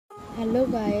Hello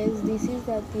guys, this is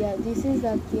the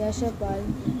Tiyasha part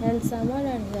and Summer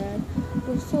are here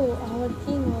to show our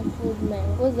king of food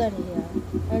mangoes are here,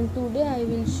 and today I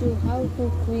will show how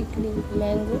to quickly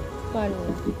mango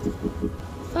panna.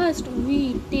 First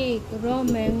we take raw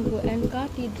mango and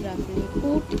cut it roughly.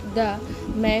 Put the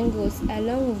mangoes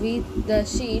along with the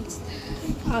seeds.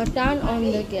 Turn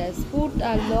on the gas. Put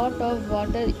a lot of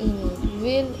water in it.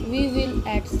 We will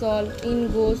add salt.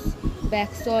 In goes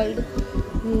back salt,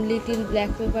 little black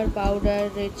pepper powder,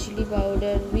 red chili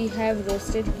powder. We have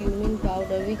roasted cumin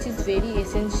powder, which is very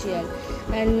essential.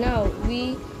 And now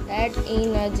we add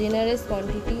in a generous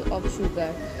quantity of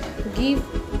sugar. Give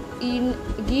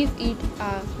give it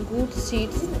a good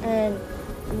seeds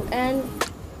and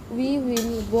we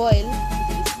will boil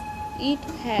this. It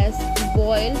has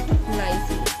boiled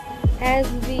nicely. As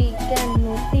we can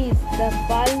notice, the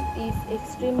pulp is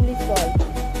extremely soft.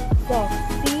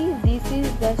 See, this is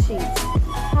the sheet.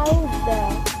 How the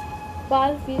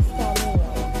pulp is coming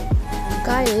out.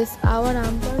 Guys, our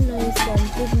panna is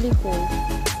completely cold.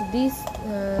 This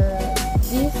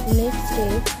next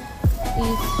step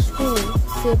is to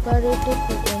separate the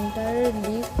entire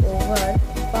leftover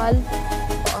pulp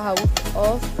out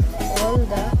of all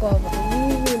the cover. We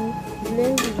will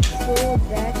blend it so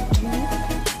that we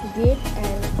get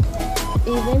an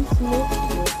even smooth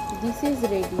paste. This is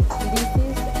ready. This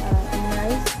is a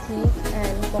nice thick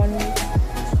and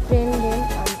contended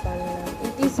panna.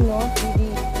 It is not ready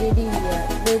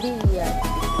yet.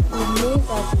 To make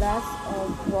a glass of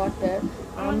water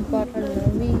panna,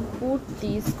 we put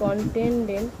this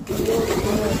contended yolk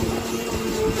in it.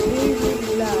 We will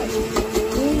glass